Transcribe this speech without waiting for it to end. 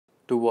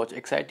To watch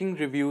exciting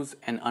reviews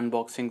and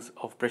unboxings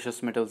of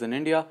precious metals in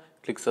India,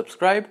 click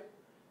subscribe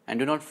and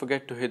do not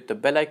forget to hit the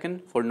bell icon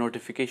for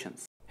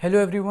notifications. Hello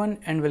everyone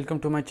and welcome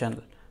to my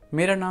channel.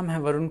 मेरा नाम है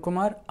वरुण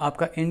कुमार,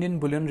 आपका Indian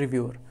Boolean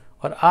reviewer.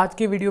 और आज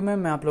के video में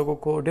मैं आप लोगों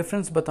को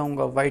डिफरेंस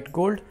बताऊंगा वाइट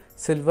गोल्ड,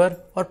 सिल्वर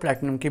और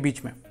प्लैटिनम के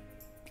बीच में।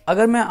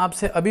 अगर मैं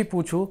आपसे अभी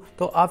पूछूं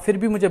तो आप फिर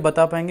भी मुझे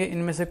बता पाएंगे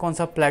इनमें से कौन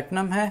सा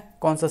प्लैटिनम है,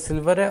 कौन सा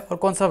सिल्वर है और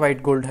कौन सा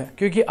वाइट गोल्ड है,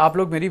 क्योंकि आप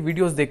लोग मेरी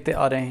वीडियोस देखते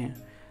आ रहे हैं।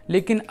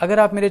 लेकिन अगर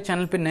आप मेरे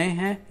चैनल पे नए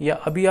हैं या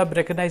अभी आप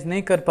रिकग्नाइज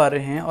नहीं कर पा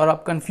रहे हैं और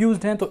आप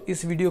कंफ्यूज्ड हैं तो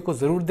इस वीडियो को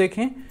ज़रूर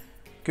देखें,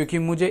 क्योंकि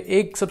मुझे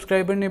एक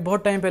सब्सक्राइबर ने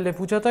बहुत टाइम पहले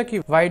पूछा था कि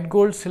वाइट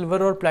गोल्ड,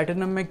 सिल्वर और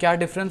प्लैटिनम में क्या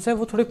डिफरेंस है।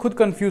 वो थोड़े खुद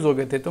कंफ्यूज हो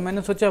गए थे, तो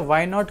मैंने सोचा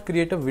why not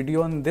create a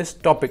video on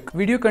this topic.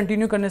 Video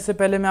continue करने से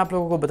पहले मैं आप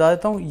लोगों को बता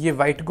देता हूँ, ये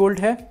वाइट गोल्ड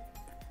है,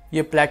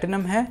 ये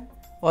प्लैटिनम है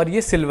और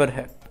ये सिल्वर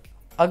है।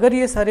 अगर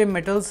ये सारे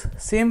मेटल्स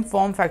सेम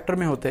फॉर्म फैक्टर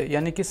में होते,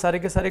 यानी कि सारे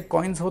के सारे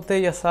कॉइन्स होते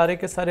या सारे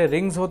के सारे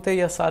रिंग्स होते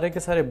या सारे के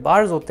सारे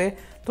बार्स होते,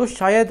 तो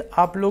शायद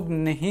आप लोग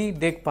नहीं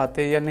देख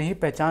पाते या नहीं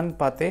पहचान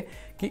पाते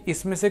कि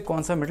इसमें से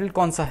कौन सा मेटल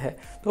कौन सा है।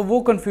 तो वो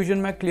कंफ्यूजन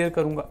मैं क्लियर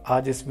करूंगा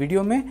आज इस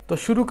वीडियो में। तो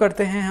शुरू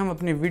करते हैं हम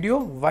अपनी वीडियो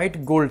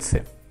वाइट गोल्ड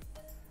से।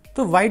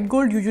 तो वाइट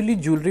गोल्ड यूजुअली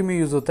ज्वेलरी में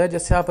यूज़ होता है,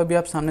 जैसे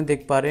आप सामने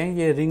देख पा रहे हैं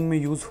ये रिंग में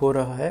यूज़ हो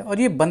रहा है। और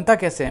ये बनता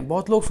कैसे है,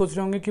 बहुत लोग सोच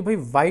रहे होंगे कि भाई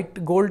वाइट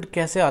गोल्ड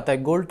कैसे आता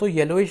है, गोल्ड तो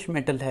येलोइश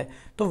मेटल है,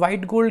 तो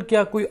वाइट गोल्ड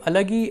क्या कोई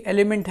अलग ही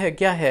एलिमेंट है,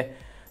 क्या है।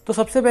 तो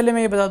सबसे पहले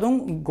मैं ये बता दूं,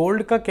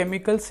 गोल्ड का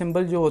केमिकल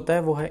सिंबल जो होता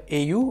है वो है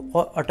AU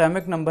और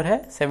एटॉमिक नंबर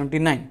है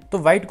 79। तो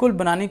वाइट गोल्ड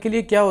बनाने के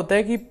लिए क्या होता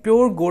है कि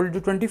प्योर गोल्ड जो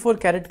 24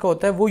 कैरेट का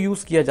होता है वो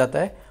यूज़ किया जाता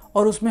है,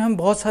 और उसमें हम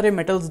बहुत सारे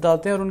मेटल्स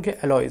डालते हैं और उनके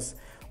एलॉयज़।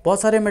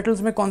 बहुत सारे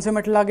मेटल्स में कौन से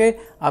मेटल आ गए,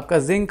 आपका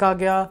जिंक आ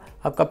गया,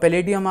 आपका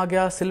पैलेडियम आ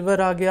गया,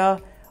 सिल्वर आ गया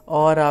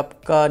और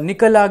आपका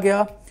निकल आ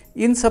गया।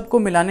 इन सबको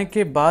मिलाने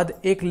के बाद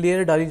एक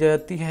लेयर डाली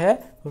जाती है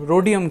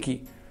रोडियम की,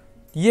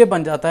 ये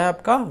बन जाता है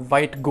आपका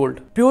वाइट गोल्ड।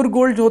 प्योर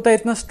गोल्ड जो होता है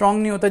इतना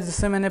स्ट्रांग नहीं होता,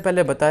 जिससे मैंने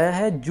पहले बताया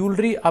है।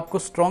 ज्वेलरी आपको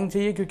स्ट्रांग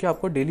चाहिए क्योंकि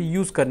आपको डेली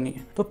यूज़ करनी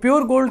है। तो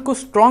प्योर गोल्ड को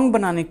स्ट्रांग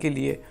बनाने के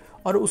लिए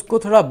और उसको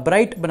थोड़ा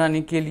ब्राइट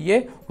बनाने के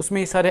लिए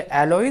उसमें ये सारे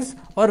एलॉयज़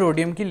और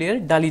रोडियम की लेयर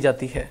डाली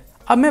जाती है।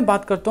 अब मैं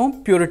बात करता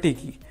हूँ प्योरिटी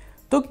की।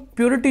 तो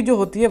प्योरिटी जो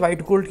होती है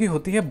वाइट गोल्ड की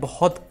होती है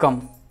बहुत कम।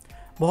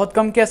 बहुत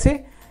कम कैसे?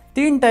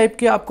 3 टाइप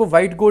के आपको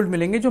वाइट गोल्ड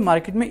मिलेंगे जो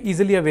मार्केट में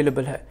इजीली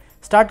अवेलेबल है।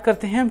 स्टार्ट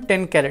करते हैं हम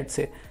 10 कैरेट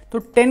से। तो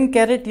 10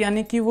 कैरेट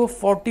यानी कि वो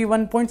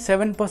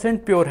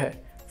 41.7% प्योर है,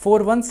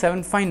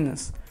 417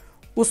 फाइननेस।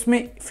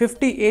 उसमें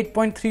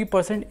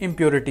 58.3%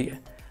 इम्प्योरिटी है।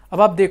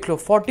 अब आप देख लो,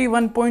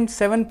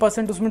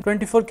 41.7% उसमें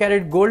 24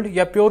 कैरेट गोल्ड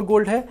या प्योर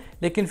गोल्ड है,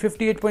 लेकिन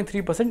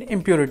 58.3%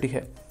 इम्प्योरिटी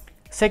है।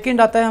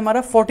 सेकेंड आता है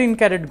हमारा 14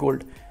 कैरेट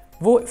गोल्ड,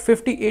 वो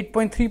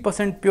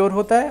 58.3% प्योर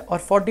होता है और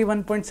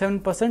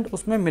 41.7%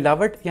 उसमें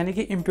मिलावट यानी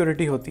कि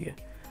इम्प्योरिटी होती है।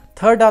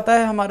 थर्ड आता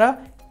है हमारा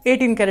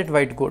 18 कैरेट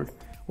वाइट गोल्ड,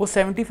 वो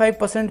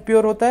 75%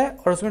 प्योर होता है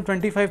और उसमें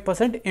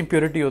 25%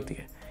 इम्प्योरिटी होती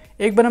है।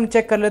 एक बार हम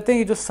चेक कर लेते हैं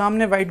ये जो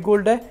सामने वाइट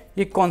गोल्ड है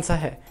ये कौन सा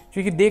है,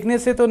 क्योंकि देखने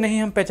से तो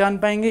नहीं हम पहचान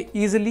पाएंगे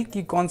ईजिली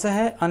कि कौन सा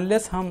है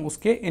अनलेस हम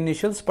उसके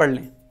इनिशियल्स पढ़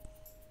लें।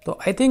 तो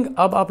आई थिंक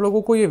अब आप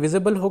लोगों को ये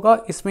विजिबल होगा,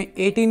 इसमें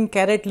 18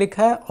 कैरेट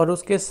लिखा है और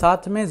उसके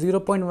साथ में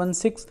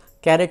 0.16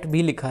 कैरेट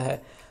भी लिखा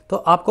है। तो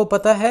आपको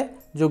पता है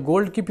जो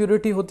गोल्ड की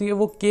प्योरिटी होती है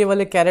वो K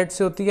वाले कैरेट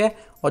से होती है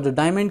और जो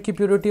डायमंड की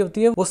प्योरिटी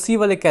होती है वो C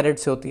वाले कैरेट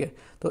से होती है।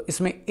 तो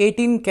इसमें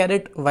 18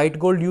 कैरेट वाइट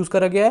गोल्ड यूज़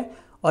करा गया है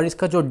और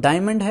इसका जो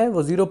डायमंड है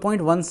वो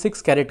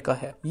 0.16 कैरेट का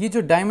है। ये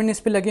जो डायमंड इस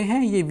पे लगे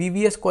हैं ये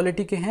VVS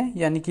क्वालिटी के हैं,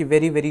 यानी कि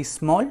वेरी वेरी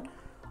स्मॉल।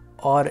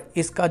 और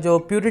इसका जो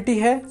प्योरिटी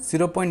है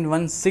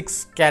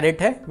 0.16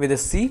 कैरेट है विद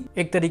C।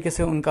 एक तरीके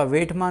से उनका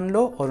वेट मान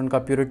लो और उनका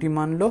प्योरिटी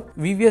मान लो।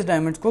 VVS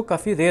डायमंड्स को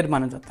काफ़ी रेयर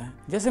माना जाता है।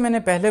 जैसे मैंने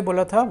पहले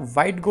बोला था,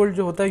 वाइट गोल्ड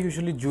जो होता है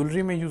यूजुअली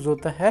ज्वेलरी में यूज़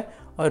होता है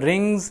और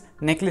रिंग्स,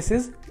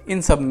 नेकलेसेस,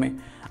 इन सब में।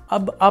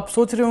 अब आप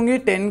सोच रहे होंगे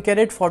 10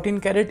 कैरेट, 14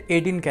 कैरेट,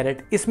 18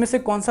 कैरेट, इसमें से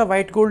कौन सा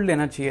वाइट गोल्ड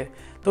लेना चाहिए।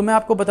 तो मैं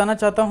आपको बताना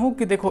चाहता हूँ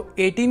कि देखो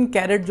 18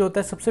 कैरेट जो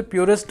होता है सबसे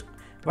प्योरेस्ट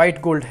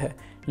वाइट गोल्ड है,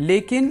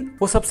 लेकिन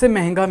वो सबसे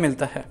महंगा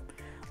मिलता है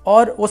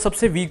और वो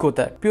सबसे वीक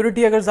होता है।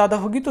 प्योरिटी अगर ज़्यादा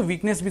होगी तो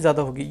वीकनेस भी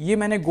ज़्यादा होगी। ये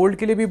मैंने गोल्ड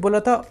के लिए भी बोला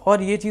था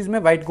और ये चीज़ मैं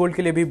वाइट गोल्ड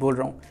के लिए भी बोल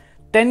रहा हूँ।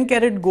 10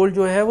 कैरेट गोल्ड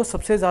जो है वो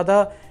सबसे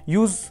ज़्यादा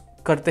यूज़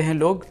करते हैं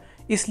लोग,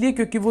 इसलिए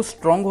क्योंकि वो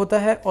स्ट्रॉन्ग होता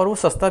है और वो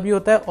सस्ता भी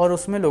होता है और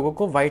उसमें लोगों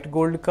को वाइट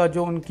गोल्ड का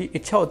जो उनकी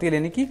इच्छा होती है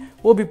लेने की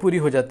वो भी पूरी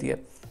हो जाती है।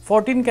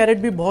 14 कैरेट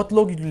भी बहुत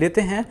लोग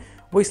लेते हैं,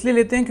 वो इसलिए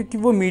लेते हैं क्योंकि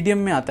वो मीडियम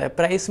में आता है,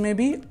 प्राइस में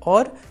भी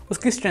और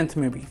उसकी स्ट्रेंथ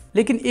में भी।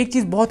 लेकिन एक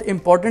चीज़ बहुत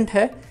इंपॉर्टेंट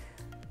है,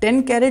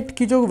 10 कैरेट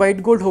की जो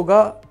वाइट गोल्ड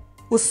होगा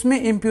उसमें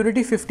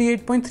इम्प्योरिटी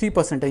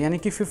 58.3% है, यानी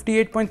कि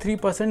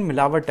 58.3%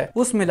 मिलावट है।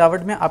 उस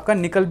मिलावट में आपका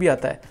निकल भी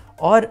आता है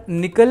और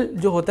निकल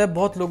जो होता है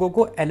बहुत लोगों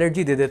को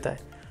एलर्जी दे देता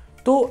है।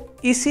 तो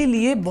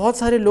इसीलिए बहुत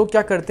सारे लोग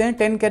क्या करते हैं,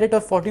 10 कैरेट और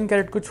 14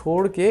 कैरेट को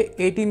छोड़ के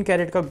 18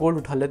 कैरेट का गोल्ड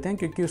उठा लेते हैं,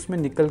 क्योंकि उसमें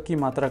निकल की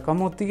मात्रा कम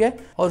होती है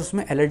और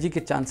उसमें एलर्जी के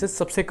चांसेस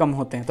सबसे कम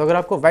होते हैं। तो अगर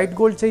आपको वाइट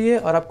गोल्ड चाहिए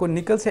और आपको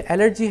निकल से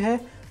एलर्जी है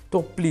तो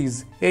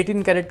प्लीज़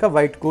 18 कैरेट का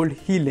वाइट गोल्ड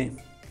ही लें।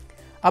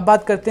 अब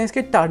बात करते हैं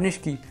इसके टार्निश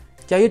की।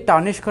 क्या ये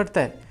टार्निश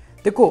करता है?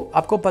 देखो,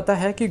 आपको पता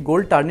है कि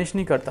गोल्ड टार्निश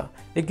नहीं करता,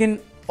 लेकिन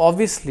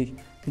ऑब्वियसली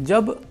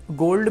जब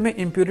गोल्ड में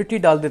इम्प्योरिटी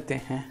डाल देते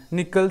हैं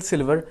निकल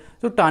सिल्वर,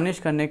 तो टार्निश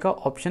करने का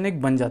ऑप्शन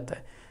एक बन जाता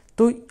है।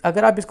 तो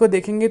अगर आप इसको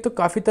देखेंगे तो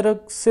काफ़ी तरह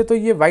से तो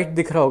ये वाइट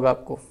दिख रहा होगा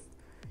आपको,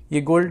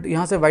 ये गोल्ड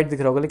यहाँ से वाइट दिख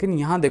रहा होगा, लेकिन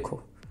यहाँ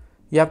देखो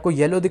ये आपको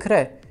येलो दिख रहा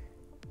है,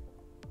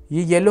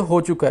 ये येलो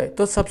हो चुका है।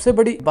 तो सबसे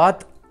बड़ी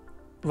बात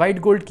वाइट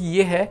गोल्ड की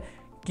ये है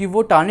कि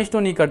वो टार्निश तो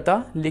नहीं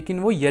करता, लेकिन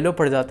वो येलो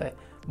पड़ जाता है।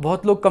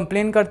 बहुत लोग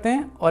कंप्लेन करते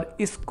हैं और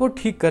इसको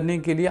ठीक करने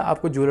के लिए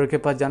आपको ज्वेलर के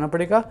पास जाना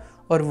पड़ेगा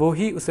और वो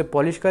ही उसे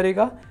पॉलिश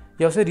करेगा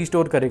या उसे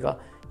रिस्टोर करेगा।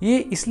 ये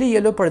इसलिए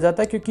येलो पड़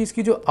जाता है क्योंकि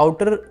इसकी जो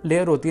आउटर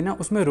लेयर होती है ना,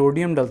 उसमें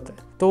रोडियम डलता है,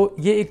 तो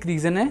ये एक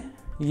रीज़न है,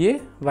 ये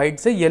वाइट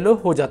से येलो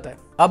हो जाता है।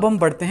 अब हम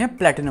बढ़ते हैं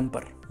प्लैटिनम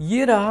पर।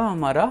 ये रहा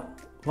हमारा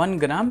 1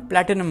 ग्राम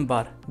प्लैटिनम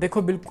बार।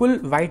 देखो बिल्कुल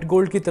वाइट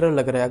गोल्ड की तरह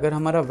लग रहा है। अगर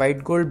हमारा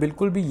वाइट गोल्ड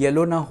बिल्कुल भी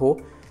येलो ना हो,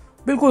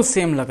 बिल्कुल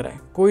सेम लग रहा है,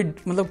 कोई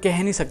मतलब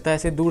कह नहीं सकता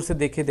ऐसे दूर से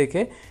देखे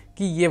देखे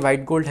कि ये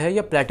वाइट गोल्ड है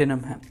या प्लैटिनम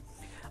है।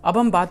 अब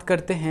हम बात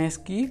करते हैं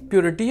इसकी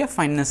प्योरिटी या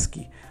फाइननेस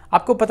की।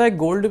 आपको पता है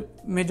गोल्ड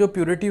में जो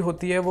प्योरिटी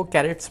होती है वो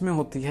कैरेट्स में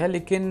होती है,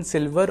 लेकिन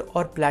सिल्वर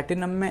और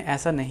प्लैटिनम में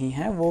ऐसा नहीं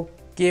है, वो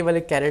के वाले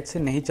कैरेट से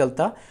नहीं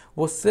चलता,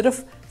 वो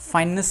सिर्फ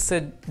फाइननेस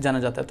से जाना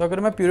जाता है। तो अगर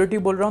मैं प्योरिटी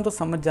बोल रहा हूँ तो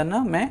समझ जाना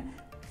मैं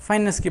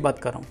फाइननेस की बात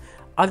कर रहा हूँ।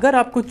 अगर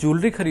आपको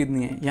ज्वेलरी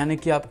खरीदनी है, यानी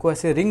कि आपको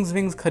ऐसे रिंग्स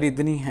विंग्स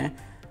खरीदनी है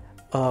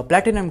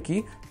प्लैटिनम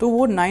की, तो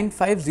वो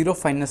 950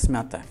 फाइननेस में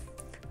आता है।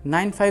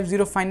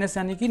 950 फाइननेस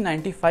यानी कि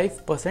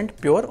 95%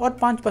 प्योर और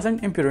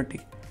 5% इम्प्योरिटी,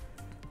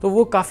 तो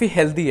वो काफ़ी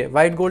हेल्दी है,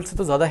 वाइट गोल्ड से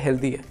तो ज़्यादा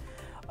हेल्दी है।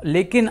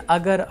 लेकिन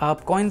अगर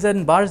आप कॉइन्स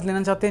एंड बार्स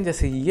लेना चाहते हैं,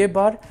 जैसे ये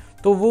बार,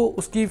 तो वो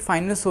उसकी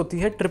फाइननेस होती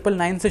है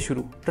 999 से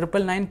शुरू,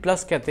 999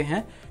 प्लस कहते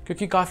हैं,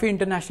 क्योंकि काफ़ी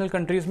इंटरनेशनल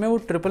कंट्रीज़ में वो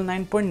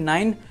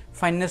 999.9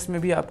 फाइननेस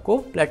में भी आपको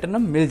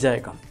प्लैटिनम मिल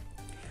जाएगा।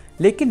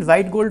 लेकिन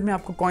वाइट गोल्ड में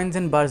आपको कॉइन्स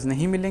एंड बार्स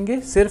नहीं मिलेंगे,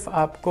 सिर्फ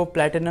आपको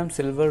प्लैटिनम,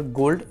 सिल्वर,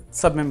 गोल्ड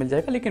सब में मिल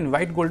जाएगा, लेकिन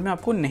वाइट गोल्ड में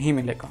आपको नहीं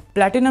मिलेगा।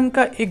 प्लैटिनम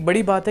का एक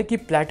बड़ी बात है कि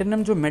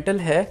प्लैटिनम जो मेटल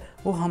है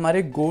वो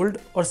हमारे गोल्ड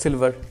और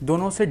सिल्वर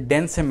दोनों से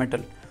डेंस है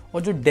मेटल,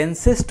 और जो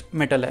डेंसेस्ट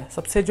मेटल है,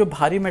 सबसे जो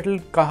भारी मेटल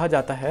कहा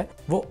जाता है,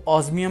 वो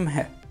ऑस्मियम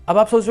है। अब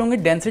आप सोच रहे होंगे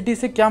डेंसिटी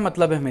से क्या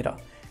मतलब है मेरा।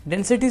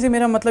 डेंसिटी से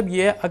मेरा मतलब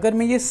ये है, अगर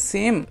मैं ये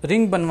सेम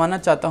रिंग बनवाना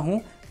चाहता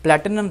हूँ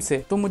प्लैटिनम से,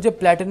 तो मुझे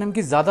प्लैटिनम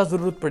की ज़्यादा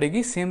ज़रूरत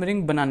पड़ेगी सेम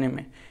रिंग बनाने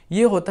में।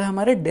 ये होता है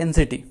हमारे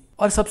डेंसिटी।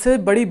 और सबसे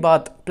बड़ी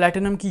बात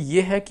प्लैटिनम की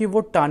ये है कि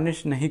वो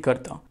टार्निश नहीं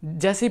करता।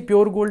 जैसे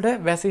प्योर गोल्ड है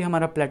वैसे ही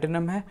हमारा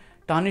प्लैटिनम है,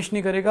 टार्निश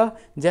नहीं करेगा,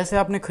 जैसे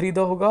आपने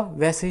ख़रीदा होगा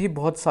वैसे ही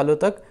बहुत सालों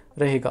तक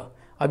रहेगा।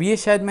 अब ये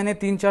शायद मैंने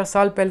 3-4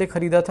 साल पहले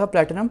ख़रीदा था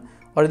प्लैटिनम,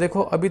 और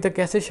देखो अभी तक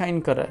कैसे शाइन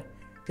कर रहा है,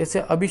 जैसे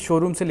अभी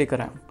शोरूम से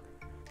लेकर आया हूँ।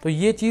 तो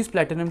ये चीज़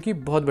प्लैटिनम की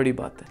बहुत बड़ी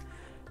बात है।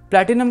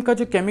 प्लैटिनम का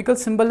जो केमिकल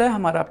सिंबल है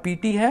हमारा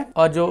PT है,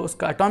 और जो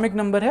उसका एटॉमिक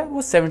नंबर है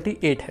वो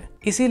 78 है।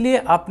 इसीलिए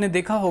आपने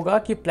देखा होगा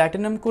कि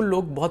प्लैटिनम को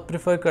लोग बहुत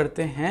प्रेफर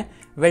करते हैं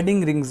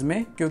वेडिंग रिंग्स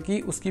में, क्योंकि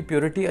उसकी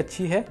प्योरिटी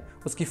अच्छी है,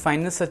 उसकी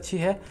फाइननेस अच्छी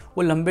है,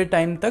 वो लंबे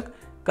टाइम तक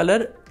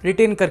कलर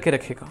रिटेन करके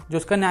रखेगा जो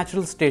उसका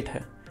नेचुरल स्टेट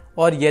है,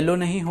 और येलो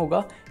नहीं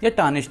होगा या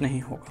टार्निश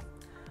नहीं होगा।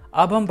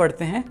 अब हम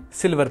बढ़ते हैं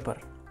सिल्वर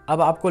पर।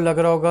 अब आपको लग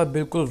रहा होगा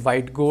बिल्कुल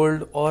वाइट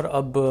गोल्ड और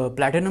अब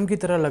प्लैटिनम की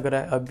तरह लग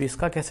रहा है, अब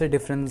इसका कैसे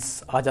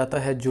डिफरेंस आ जाता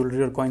है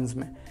ज्वेलरी और कॉइन्स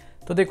में।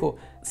 तो देखो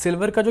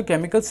सिल्वर का जो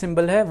केमिकल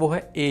सिंबल है वो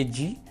है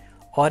Ag,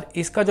 और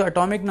इसका जो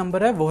एटॉमिक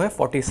नंबर है वो है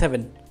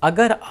 47।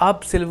 अगर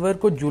आप सिल्वर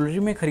को ज्वेलरी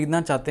में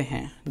खरीदना चाहते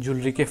हैं,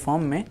 ज्वेलरी के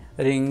फॉर्म में,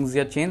 रिंग्स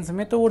या चेन्स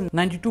में, तो वो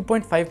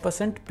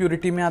 92.5%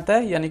 प्योरिटी में आता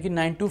है, यानी कि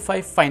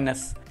 925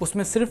 फाइननेस।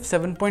 उसमें सिर्फ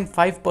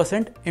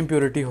 7.5%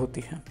 इम्प्योरिटी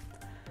होती है।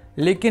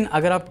 लेकिन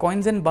अगर आप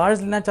कॉइन्स एंड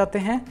बार्स लेना चाहते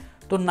हैं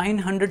तो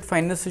 900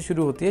 फाइननेस से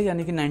शुरू होती है,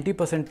 यानी कि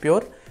 90%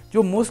 प्योर।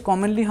 जो मोस्ट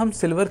कॉमनली हम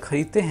सिल्वर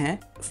खरीदते हैं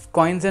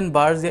कॉइन्स एंड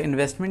बार्स या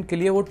इन्वेस्टमेंट के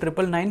लिए, वो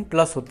 999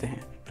 प्लस होते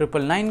हैं,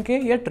 999 के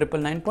या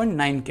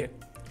 999.9 के।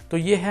 तो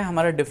ये है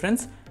हमारा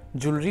डिफरेंस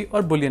ज्वेलरी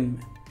और बुलियन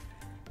में।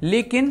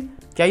 लेकिन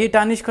क्या ये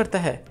टार्निश करता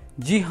है?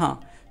 जी हाँ,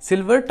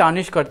 सिल्वर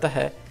टार्निश करता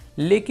है,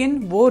 लेकिन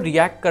वो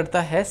रिएक्ट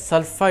करता है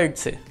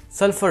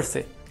सल्फर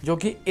से, जो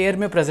कि एयर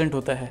में प्रेजेंट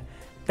होता है।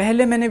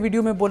 पहले मैंने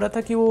वीडियो में बोला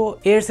था कि वो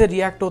एयर से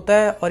रिएक्ट होता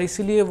है और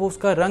इसीलिए वो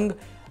उसका रंग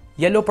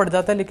येलो पड़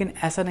जाता है, लेकिन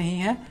ऐसा नहीं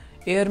है।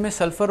 एयर में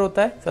सल्फर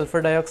होता है,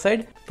 सल्फर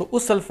डाइऑक्साइड, तो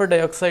उस सल्फर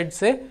डाइऑक्साइड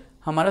से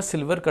हमारा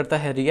सिल्वर करता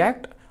है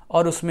रिएक्ट,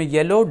 और उसमें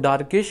येलो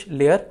डार्किश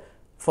लेयर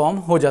फॉर्म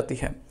हो जाती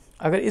है।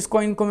 अगर इस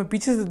कॉइन को मैं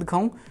पीछे से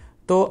दिखाऊं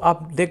तो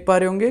आप देख पा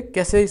रहे होंगे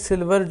कैसे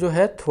सिल्वर जो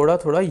है थोड़ा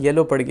थोड़ा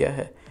येलो पड़ गया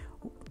है।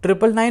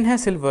 999 है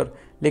सिल्वर,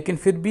 लेकिन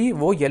फिर भी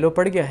वो येलो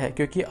पड़ गया है,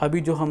 क्योंकि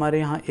अभी जो हमारे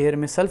यहाँ एयर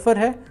में सल्फर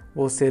है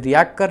वो उससे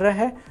रिएक्ट कर रहा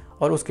है,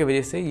 और उसके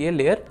वजह से ये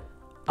लेयर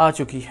आ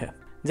चुकी है।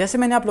 जैसे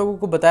मैंने आप लोगों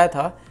को बताया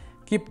था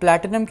कि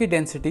प्लैटिनम की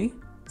डेंसिटी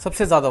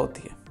सबसे ज़्यादा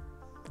होती है,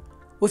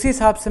 उसी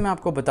हिसाब से मैं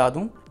आपको बता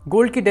दूं,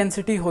 गोल्ड की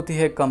डेंसिटी होती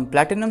है कम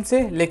प्लैटिनम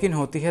से, लेकिन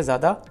होती है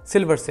ज़्यादा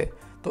सिल्वर से।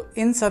 तो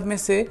इन सब में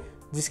से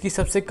जिसकी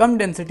सबसे कम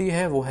डेंसिटी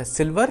है वो है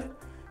सिल्वर,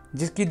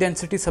 जिसकी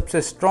डेंसिटी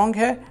सबसे स्ट्रॉन्ग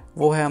है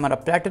वो है हमारा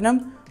प्लैटिनम,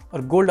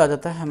 और गोल्ड आ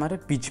जाता है हमारे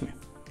बीच में।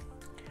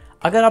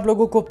 अगर आप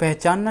लोगों को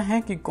पहचानना है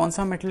कि कौन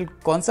सा मेटल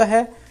कौन सा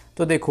है,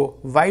 तो देखो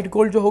वाइट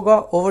गोल्ड जो होगा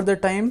ओवर द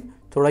टाइम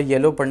थोड़ा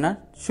येलो पड़ना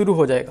शुरू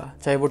हो जाएगा,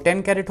 चाहे वो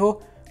 10 कैरेट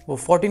हो, वो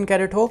 14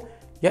 कैरेट हो,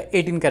 या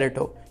 18 कैरेट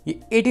हो। ये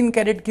 18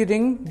 कैरेट की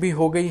रिंग भी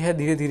हो गई है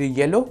धीरे धीरे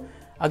येलो।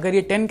 अगर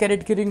ये 10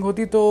 कैरेट की रिंग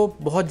होती तो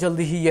बहुत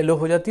जल्दी ही येलो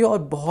हो जाती है और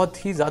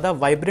बहुत ही ज़्यादा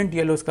वाइब्रेंट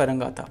येलो इसका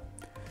रंग आता।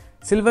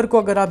 सिल्वर को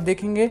अगर आप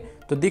देखेंगे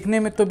तो दिखने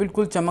में तो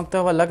बिल्कुल चमकता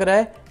हुआ लग रहा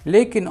है,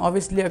 लेकिन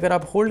ऑब्वियसली अगर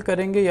आप होल्ड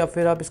करेंगे या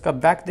फिर आप इसका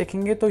बैक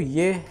देखेंगे तो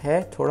ये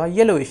है थोड़ा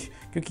येलोइश,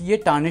 क्योंकि ये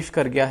टार्निश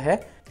कर गया है,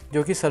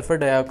 जो कि सल्फर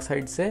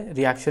डाइऑक्साइड से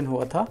रिएक्शन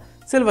हुआ था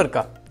सिल्वर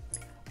का।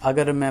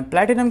 अगर मैं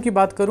प्लैटिनम की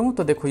बात करूं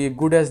तो देखो ये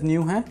गुड एज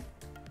न्यू है,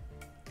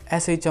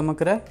 ऐसे ही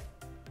चमक रहा है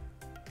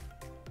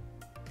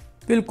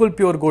बिल्कुल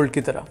प्योर गोल्ड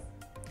की तरह।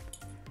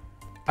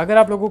 अगर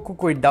आप लोगों को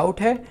कोई डाउट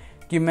है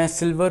कि मैं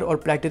सिल्वर और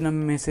प्लैटिनम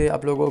में से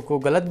आप लोगों को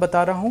गलत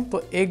बता रहा हूं,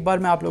 तो एक बार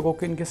मैं आप लोगों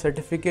को इनके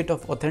सर्टिफिकेट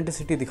ऑफ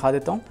ऑथेंटिसिटी दिखा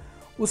देता हूं।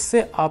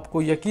 उससे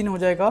आपको यकीन हो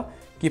जाएगा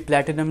कि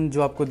प्लैटिनम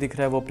जो आपको दिख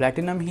रहा है वो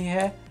प्लैटिनम ही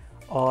है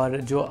और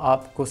जो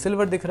आपको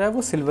सिल्वर दिख रहा है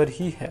वो सिल्वर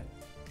ही है।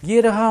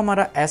 ये रहा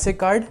हमारा ऐसे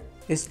कार्ड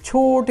इस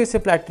छोटे से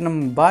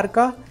प्लैटिनम बार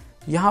का।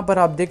 यहाँ पर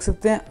आप देख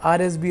सकते हैं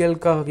RSBL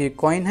का ये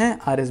कॉइन है,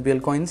 RSBL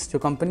कॉइन्स जो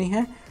कंपनी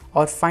है,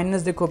 और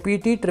फाइननेस देखो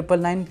PT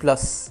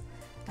 999+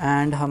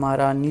 एंड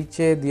हमारा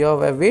नीचे दिया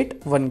हुआ है वेट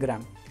 1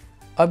 ग्राम।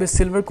 अब इस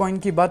सिल्वर कॉइन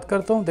की बात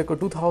करता हूँ। देखो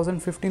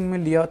 2015 में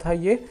लिया था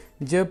ये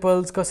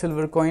जेपल्स का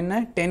सिल्वर कॉइन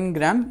है 10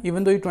 ग्राम,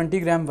 इवन दो ये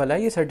 20 ग्राम वाला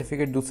है, ये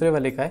सर्टिफिकेट दूसरे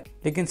वाले का है,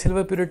 लेकिन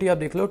सिल्वर प्योरिटी आप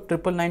देख लो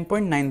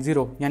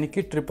 999.90 यानी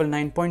कि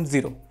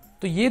 999.0।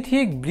 तो ये थी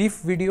एक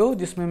ब्रीफ वीडियो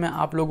जिसमें मैं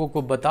आप लोगों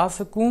को बता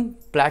सकूं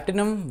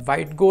प्लैटिनम,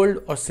 वाइट गोल्ड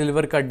और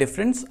सिल्वर का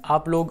डिफरेंस।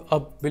 आप लोग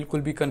अब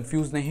बिल्कुल भी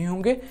कंफ्यूज नहीं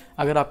होंगे।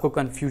 अगर आपको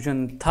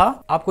कंफ्यूजन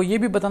था, आपको ये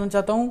भी बताना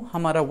चाहता हूं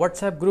हमारा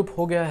व्हाट्सएप ग्रुप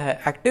हो गया है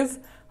एक्टिव।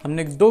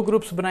 हमने 2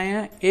 ग्रुप्स बनाए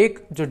हैं, एक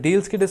जो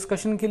डील्स के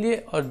डिस्कशन के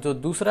लिए और जो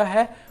दूसरा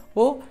है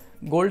वो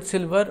गोल्ड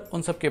सिल्वर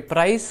उन सब के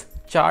प्राइस,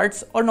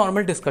 चार्ट्स और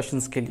नॉर्मल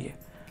डिस्कशंस के लिए।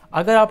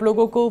 अगर आप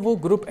लोगों को वो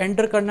ग्रुप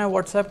एंटर करना है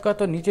व्हाट्सएप का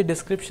तो नीचे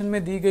डिस्क्रिप्शन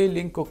में दी गई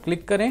लिंक को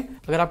क्लिक करें।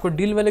 अगर आपको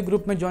डील वाले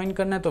ग्रुप में ज्वाइन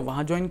करना है तो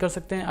वहाँ ज्वाइन कर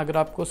सकते हैं। अगर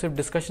आपको सिर्फ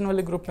डिस्कशन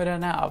वाले ग्रुप में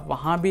रहना है आप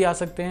वहाँ भी आ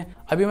सकते हैं।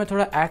 अभी मैं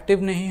थोड़ा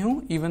एक्टिव नहीं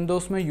हूँ, इवन दो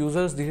उसमें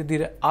यूजर्स धीरे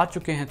धीरे आ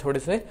चुके हैं थोड़े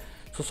से,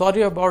 सो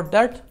सॉरी अबाउट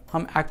दैट।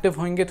 हम एक्टिव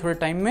होंगे थोड़े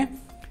टाइम में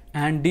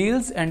एंड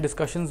डील्स एंड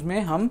डिस्कशंस में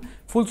हम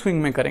फुल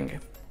स्विंग में करेंगे।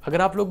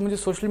 अगर आप लोग मुझे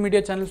सोशल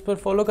मीडिया चैनल्स पर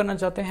फॉलो करना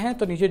चाहते हैं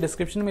तो नीचे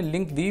डिस्क्रिप्शन में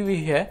लिंक दी हुई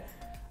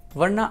है,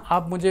 वरना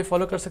आप मुझे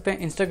फॉलो कर सकते हैं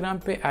इंस्टाग्राम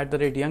पे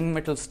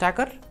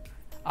 @youngmetalstacker।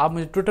 आप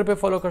मुझे ट्विटर पे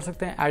फॉलो कर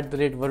सकते हैं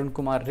 @varun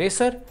kumar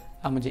racer।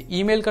 आप मुझे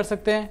ईमेल कर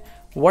सकते हैं,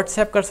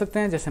 व्हाट्सएप कर सकते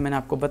हैं जैसे मैंने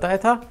आपको बताया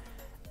था,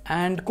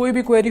 एंड कोई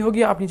भी क्वेरी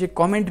होगी आप नीचे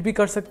कमेंट भी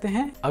कर सकते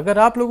हैं। अगर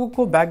आप लोगों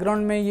को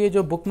बैकग्राउंड में ये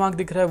जो बुक मार्क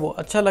दिख रहा है वो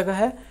अच्छा लगा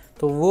है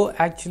तो वो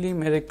एक्चुअली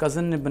मेरे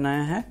कज़न ने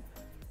बनाया है,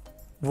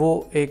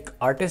 वो एक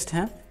आर्टिस्ट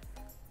हैं,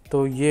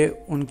 तो ये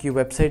उनकी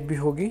वेबसाइट भी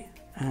होगी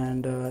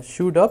and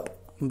should up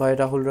by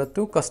Rahul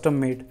Rattu custom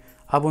made.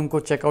 आप उनको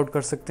चेकआउट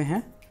कर सकते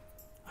हैं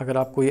अगर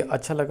आपको ये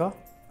अच्छा लगा।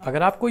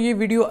 अगर आपको ये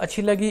वीडियो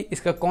अच्छी लगी,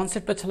 इसका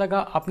कॉन्सेप्ट अच्छा लगा,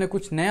 आपने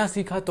कुछ नया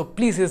सीखा तो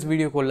प्लीज़ इस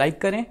वीडियो को लाइक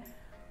करें,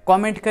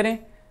 कमेंट करें,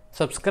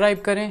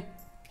 सब्सक्राइब करें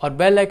और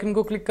बेल आइकन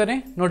को क्लिक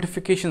करें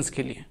नोटिफिकेशंस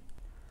के लिए।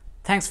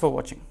 Thanks for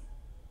watching.